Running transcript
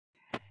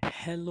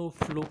Hello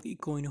Floki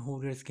coin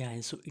holders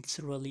guys, so it's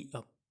really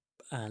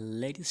a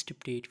latest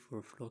update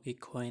for Floki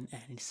coin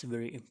and it's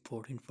very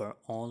important for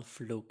all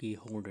Floki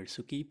holders,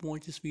 so keep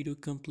watch this video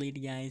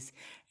complete guys.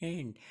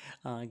 And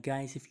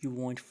guys, if you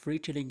want free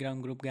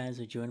telegram group guys,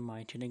 join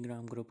my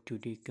telegram group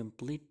today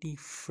completely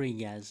free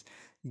guys.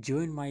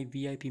 Join my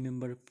VIP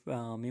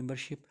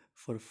membership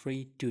for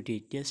free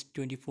today, just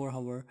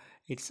 24-hour.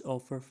 It's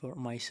offer for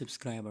my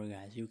subscriber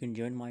guys. You can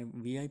join my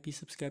VIP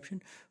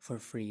subscription for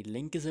free.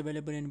 Link is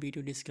available in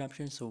video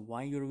description, so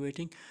while you're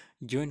waiting,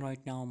 join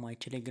right now my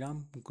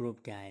telegram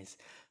group guys.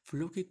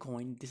 Floki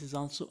coin, this is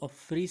also a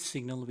free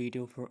signal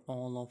video for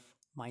all of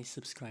my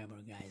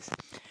subscriber guys.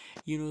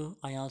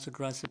 I also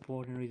draw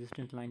support and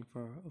resistance line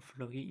for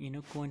Floki.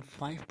 Coin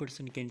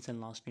 5% gains in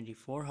last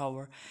 24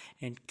 hour,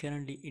 and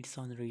currently it's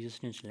on the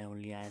resistance level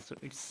guys. So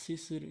it's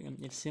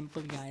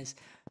simple guys,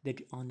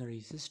 that on the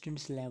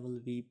resistance level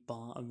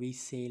we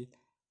sell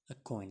a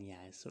coin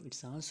guys. So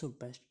it's also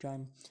best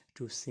time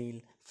to sell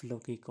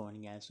Floki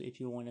coin guys. So if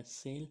you want to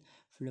sell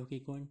Floki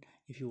coin,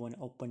 if you want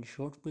to open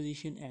short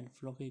position and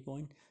Floki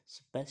coin,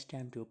 it's best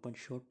time to open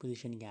short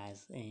position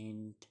guys.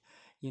 And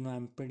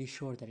I'm pretty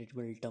sure that it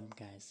will dump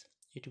guys,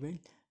 it will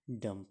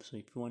dump. So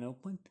if you want to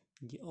open,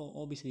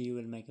 obviously you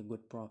will make a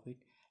good profit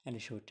in a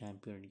short time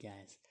period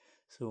guys.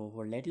 So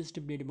for latest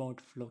update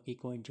about Floki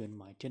coin, join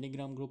my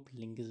telegram group.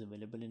 Link is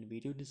available in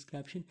video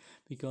description,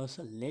 because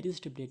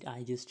latest update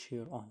I just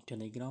share on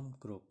telegram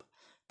group.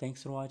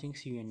 Thanks for watching,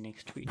 see you in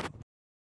next video.